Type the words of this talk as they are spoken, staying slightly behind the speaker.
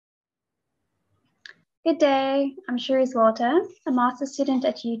Good day, I'm Cherisé, a master's student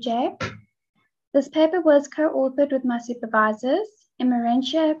at UJ. This paper was co-authored with my supervisors,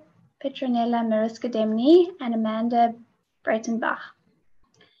 Emmerencia, Petronella, Marisca, Deminey, and Amanda Breytenbach.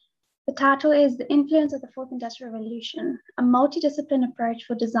 The title is The Influence of the Fourth Industrial Revolution, a multidisciplinary approach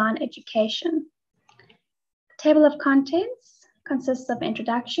for design education. The table of contents consists of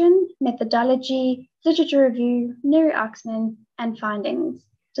introduction, methodology, literature review, neuroaxmin, and findings.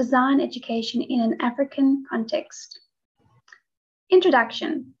 Design education in an African context.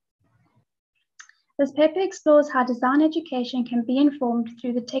 Introduction. This paper explores how design education can be informed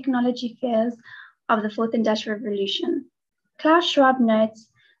through the technology fears of the Fourth Industrial Revolution. Klaus Schwab notes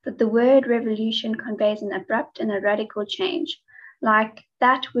that the word revolution conveys an abrupt and a radical change, like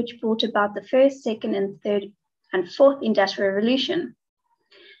that which brought about the first, second, and third and fourth industrial revolution.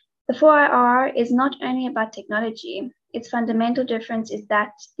 The 4IR is not only about technology. Its fundamental difference is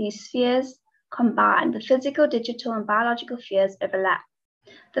that these spheres combine. The physical, digital, and biological spheres overlap.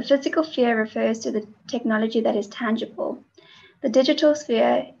 The physical sphere refers to the technology that is tangible. The digital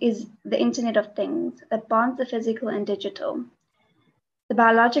sphere is the Internet of Things that bonds the physical and digital. The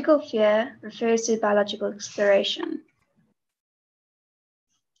biological sphere refers to biological exploration.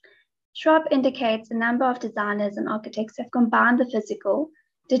 Schwab indicates a number of designers and architects have combined the physical,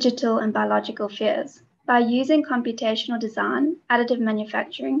 digital, and biological spheres by using computational design, additive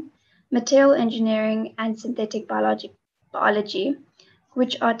manufacturing, material engineering, and synthetic biology,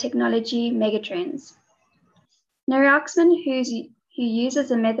 which are technology megatrends. Neuroaxmin, who uses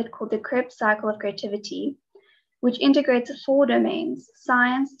a method called the Krebs cycle of creativity, which integrates 4 domains: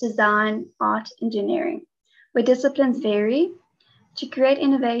 science, design, art, engineering, where disciplines vary, to create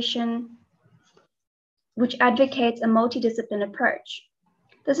innovation, which advocates a multidisciplinary approach.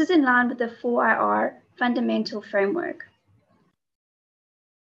 This is in line with the 4IR fundamental framework.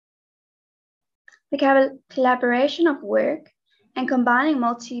 The collaboration of work and combining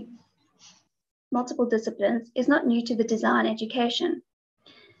multiple disciplines is not new to the design education.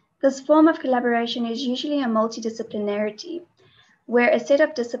 This form of collaboration is usually a multidisciplinarity, where a set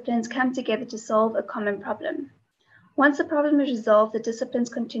of disciplines come together to solve a common problem. Once the problem is resolved, the disciplines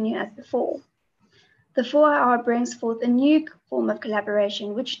continue as before. The 4IR brings forth a new form of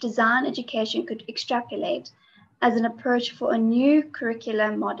collaboration, which design education could extrapolate as an approach for a new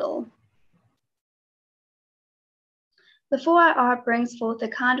curriculum model. The 4IR brings forth a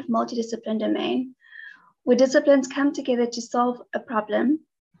kind of multidisciplinary domain, where disciplines come together to solve a problem,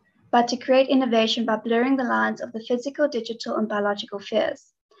 but to create innovation by blurring the lines of the physical, digital, and biological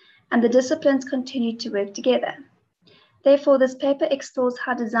spheres, and the disciplines continue to work together. Therefore, this paper explores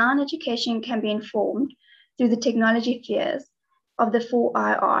how design education can be informed through the technology spheres of the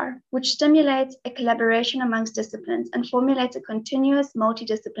 4IR, which stimulates a collaboration amongst disciplines and formulates a continuous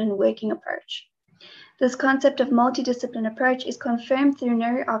multidisciplinary working approach. This concept of multidisciplinary approach is confirmed through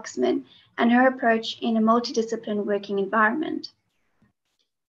neuroaxmin and her approach in a multidisciplinary working environment.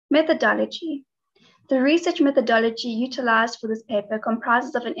 Methodology. The research methodology utilized for this paper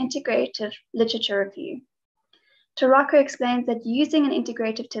comprises of an integrative literature review. Tarocco explains that using an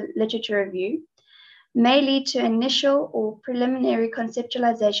integrative literature review may lead to initial or preliminary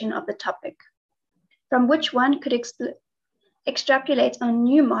conceptualization of the topic, from which one could extrapolate a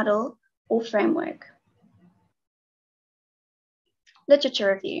new model or framework.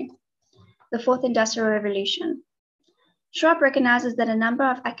 Literature review. The Fourth Industrial Revolution. Schwab recognizes that a number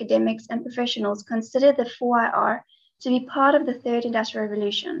of academics and professionals consider the 4IR to be part of the Third Industrial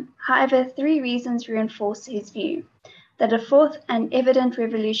Revolution. However, 3 reasons reinforce his view that a fourth and evident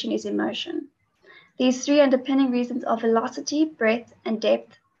revolution is in motion. These 3 underpinning reasons are velocity, breadth, and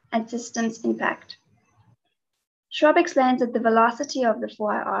depth, and systems impact. Schwab explains that the velocity of the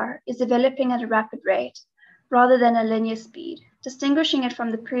 4IR is developing at a rapid rate rather than a linear speed, distinguishing it from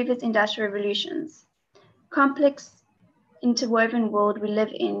the previous industrial revolutions. Complex, interwoven world we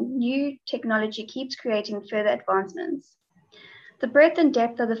live in, new technology keeps creating further advancements. The breadth and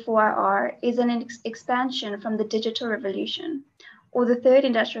depth of the 4IR is an expansion from the digital revolution, or the third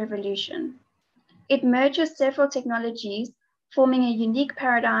industrial revolution. It merges several technologies, forming a unique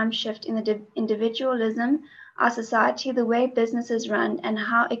paradigm shift in the individualism, our society, the way businesses run, and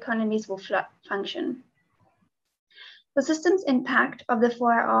how economies will function. The systems impact of the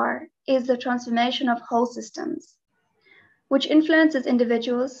 4IR is the transformation of whole systems, which influences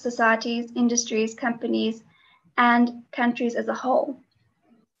individuals, societies, industries, companies, and countries as a whole.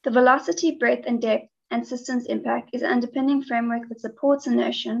 The velocity, breadth, and depth and systems impact is an underpinning framework that supports the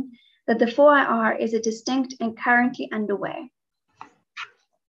notion that the 4IR is a distinct and currently underway.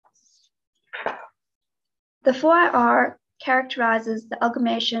 The 4IR characterizes the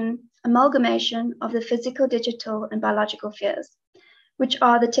amalgamation amalgamation of the physical, digital, and biological spheres, which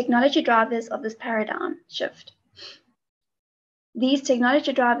are the technology drivers of this paradigm shift. These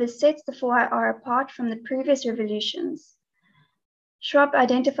technology drivers sets the 4IR apart from the previous revolutions. Schwab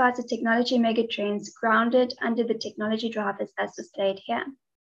identifies the technology megatrends grounded under the technology drivers as displayed here.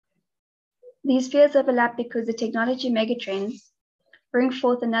 These spheres overlap because the technology megatrends bring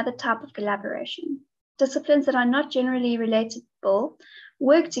forth another type of collaboration. Disciplines that are not generally relatable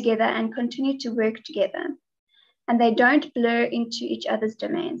work together and continue to work together, and they don't blur into each other's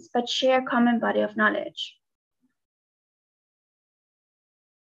domains, but share a common body of knowledge.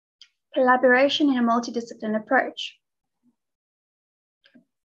 Collaboration in a multidisciplinary approach.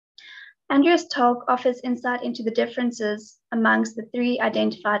 Andreas Talk offers insight into the differences amongst the three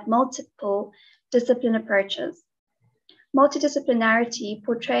identified multiple discipline approaches. Multidisciplinarity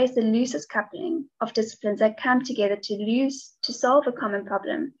portrays the loosest coupling of disciplines that come together to solve a common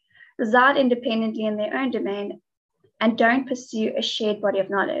problem, reside independently in their own domain, and don't pursue a shared body of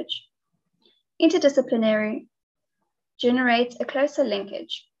knowledge. Interdisciplinary generates a closer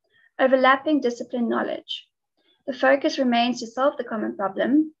linkage, overlapping discipline knowledge. The focus remains to solve the common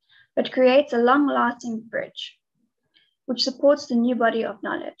problem, but creates a long-lasting bridge, which supports the new body of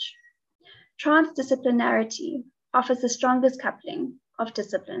knowledge. Transdisciplinarity offers the strongest coupling of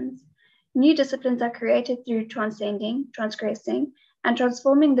disciplines. New disciplines are created through transcending, transgressing, and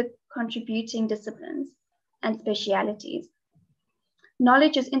transforming the contributing disciplines and specialities.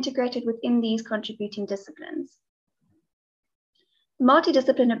 Knowledge is integrated within these contributing disciplines. The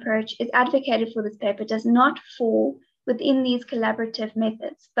multidiscipline approach is advocated for this paper does not fall within these collaborative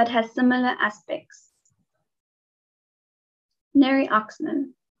methods, but has similar aspects. Neri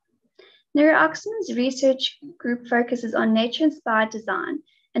Oxman. Neri Oxman's research group focuses on nature-inspired design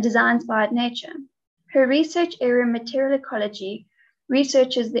and design-inspired nature. Her research area, material ecology,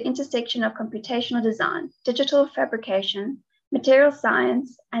 researches the intersection of computational design, digital fabrication, material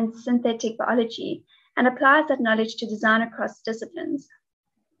science, and synthetic biology, and applies that knowledge to design across disciplines.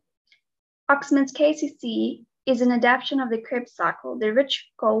 Oxman's KCC is an adaptation of the Krebs cycle, the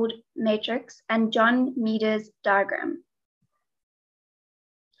Rich-Gold matrix, and John Meader's diagram.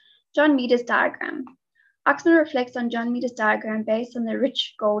 John Meader's diagram. Oxman reflects on John Meader's diagram based on the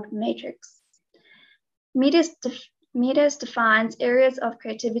Rich-Gold matrix. Meader's defines areas of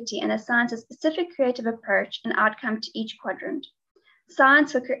creativity and assigns a specific creative approach and outcome to each quadrant.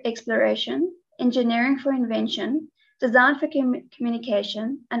 Science for exploration, engineering for invention, design for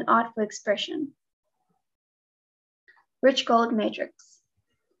communication, and art for expression. Rich-Gold matrix.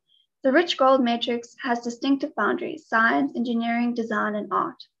 The Rich-Gold matrix has distinctive boundaries: science, engineering, design, and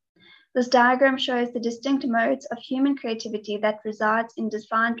art. This diagram shows the distinct modes of human creativity that resides in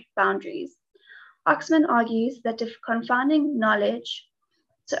defined boundaries. Oxman argues that if confining knowledge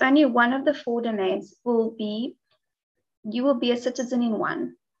to only one of the four domains you will be a citizen in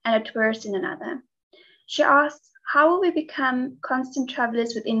one and a tourist in another. She asks, how will we become constant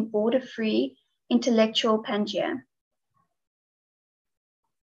travelers within border-free intellectual Pangea?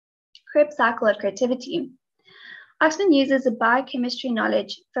 Krebs cycle of creativity. Oxman uses a biochemistry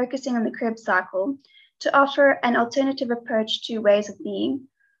knowledge focusing on the Krebs cycle to offer an alternative approach to ways of being,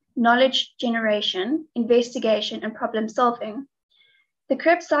 knowledge generation, investigation, and problem solving. The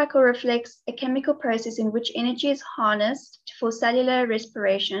Krebs cycle reflects a chemical process in which energy is harnessed for cellular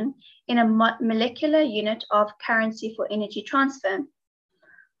respiration in a molecular unit of currency for energy transfer.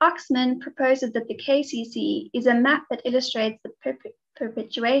 Oxman proposes that the KCC is a map that illustrates the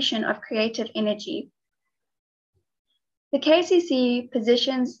perpetuation of creative energy. The KCC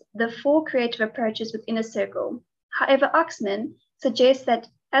positions the four creative approaches within a circle. However, Oxman suggests that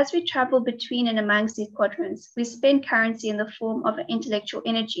as we travel between and amongst these quadrants, we spend currency in the form of intellectual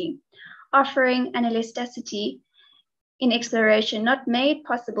energy, offering an elasticity in exploration not made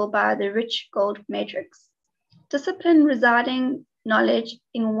possible by the Rich-Gold matrix. Discipline residing knowledge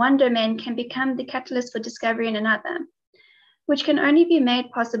in one domain can become the catalyst for discovery in another, which can only be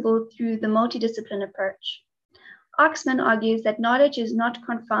made possible through the multidiscipline approach. Oxman argues that knowledge is not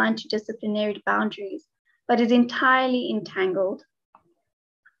confined to disciplinary boundaries, but is entirely entangled.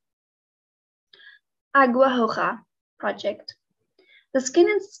 Agua Hoja project. The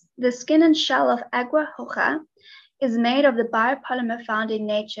skin and shell of Agua Hoja is made of the biopolymer found in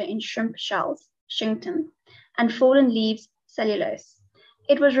nature in shrimp shells, schinkton, and fallen leaves, cellulose.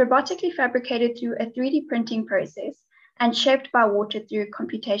 It was robotically fabricated through a 3D printing process and shaped by water through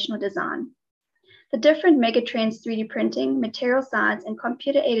computational design. The different megatrends 3D printing, material science, and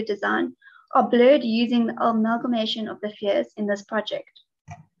computer-aided design are blurred using the amalgamation of the spheres in this project.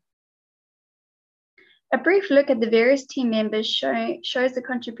 A brief look at the various team members shows the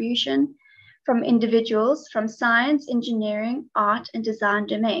contribution from individuals from science, engineering, art, and design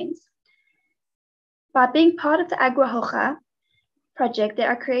domains. By being part of the Agua Hoja project, they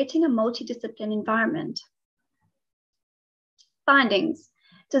are creating a multidisciplinary environment. Findings: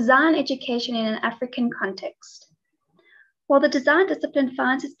 design education in an African context. While the design discipline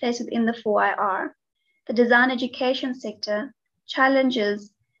finds its place within the 4IR, the design education sector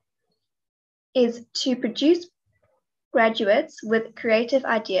challenges is to produce graduates with creative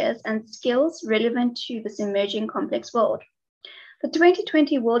ideas and skills relevant to this emerging complex world. The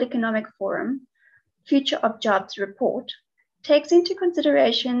 2020 World Economic Forum Future of Jobs report takes into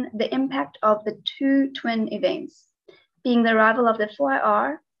consideration the impact of the two twin events, being the arrival of the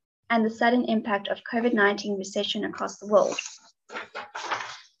 4IR and the sudden impact of COVID-19 recession across the world.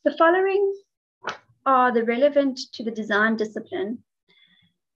 The following are the relevant to the design discipline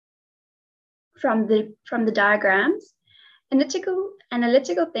from the diagrams: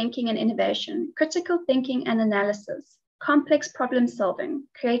 analytical thinking and innovation, critical thinking and analysis, complex problem solving,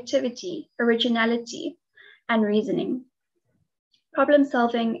 creativity, originality, and reasoning, problem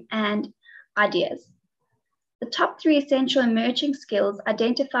solving, and ideas. The top 3 essential emerging skills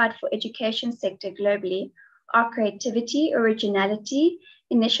identified for education sector globally are creativity, originality,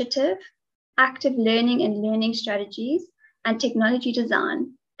 initiative, active learning and learning strategies, and technology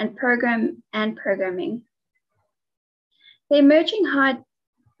design and programming. The emerging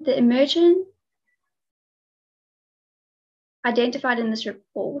identified in this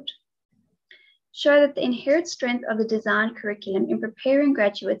report show that the inherent strength of the design curriculum in preparing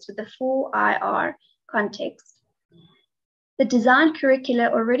graduates with the 4IR context. The design curricula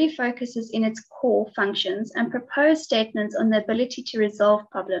already focuses in its core functions and proposed statements on the ability to resolve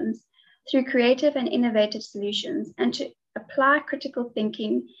problems through creative and innovative solutions and to apply critical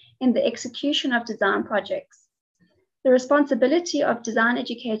thinking in the execution of design projects. The responsibility of design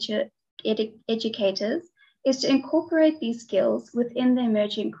educators is to incorporate these skills within the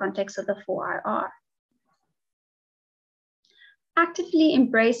emerging context of the 4IR. Actively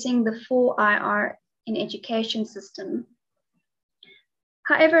embracing the 4IR in education system.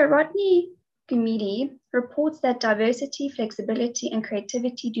 However, Rodney Gumede reports that diversity, flexibility, and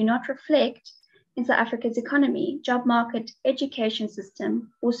creativity do not reflect in South Africa's economy, job market, education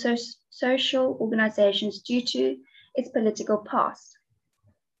system, or social organizations due to its political past.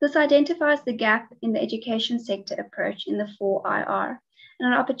 This identifies the gap in the education sector approach in the 4IR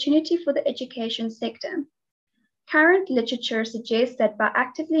and an opportunity for the education sector. Current literature suggests that by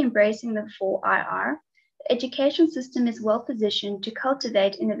actively embracing the 4IR, the education system is well positioned to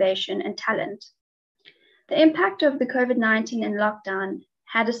cultivate innovation and talent. The impact of the COVID-19 and lockdown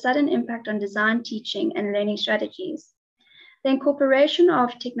had a sudden impact on design teaching and learning strategies. The incorporation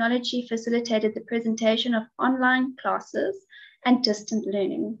of technology facilitated the presentation of online classes and distant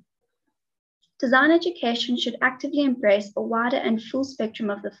learning. Design education should actively embrace a wider and full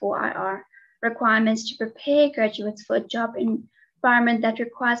spectrum of the 4IR requirements to prepare graduates for a job environment that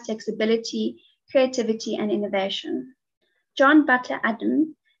requires flexibility, creativity, and innovation. John Butler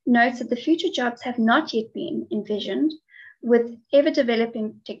Adam notes that the future jobs have not yet been envisioned with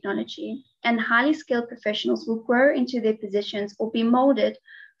ever-developing technology, and highly skilled professionals will grow into their positions or be molded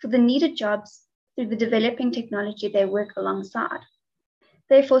for the needed jobs through the developing technology they work alongside.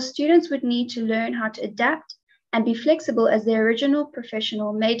 Therefore, students would need to learn how to adapt and be flexible as their original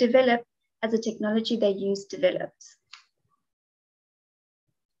professional may develop as the technology they use develops.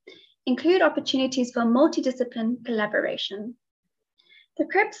 Include opportunities for multidisciplinary collaboration. The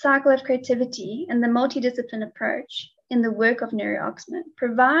Krebs cycle of creativity and the multidisciplinary approach in the work of Neri Oxman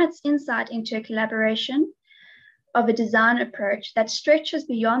provides insight into a collaboration of a design approach that stretches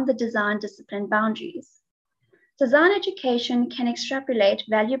beyond the design discipline boundaries. Design education can extrapolate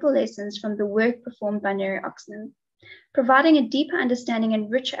valuable lessons from the work performed by Neri Oxman, providing a deeper understanding and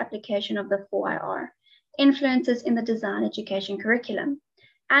richer application of the 4IR, influences in the design education curriculum,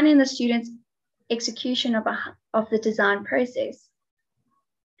 and in the students' execution of the design process.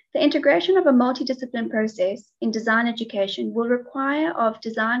 The integration of a multidisciplinary process in design education will require of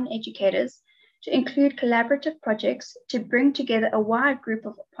design educators to include collaborative projects to bring together a wide group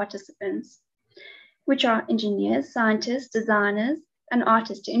of participants, which are engineers, scientists, designers, and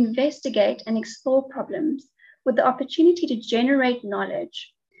artists, to investigate and explore problems with the opportunity to generate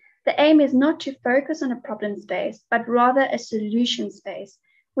knowledge. The aim is not to focus on a problem space, but rather a solution space,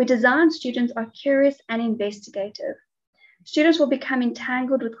 where design students are curious and investigative. Students will become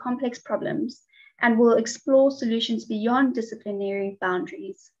entangled with complex problems and will explore solutions beyond disciplinary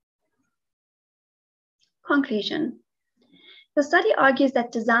boundaries. Conclusion. The study argues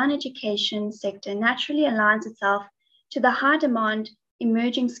that design education sector naturally aligns itself to the high demand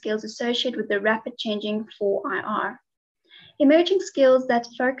emerging skills associated with the rapid changing 4IR. Emerging skills that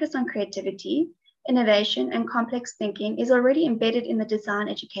focus on creativity, innovation, and complex thinking is already embedded in the design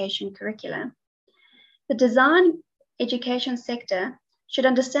education curriculum. The design education sector should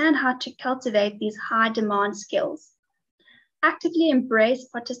understand how to cultivate these high demand skills, actively embrace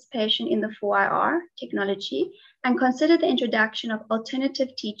participation in the 4IR technology, and consider the introduction of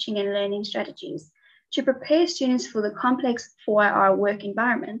alternative teaching and learning strategies to prepare students for the complex 4IR work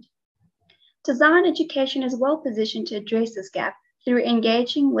environment. Design education is well positioned to address this gap through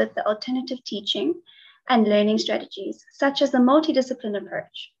engaging with the alternative teaching and learning strategies, such as the multi-disciplinary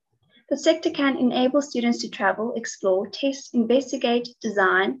approach. The sector can enable students to travel, explore, test, investigate,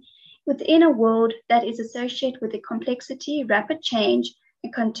 design within a world that is associated with the complexity, rapid change,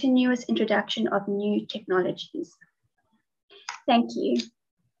 and continuous introduction of new technologies. Thank you.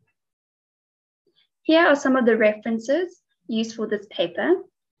 Here are some of the references used for this paper.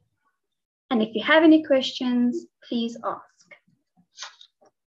 And if you have any questions, please ask.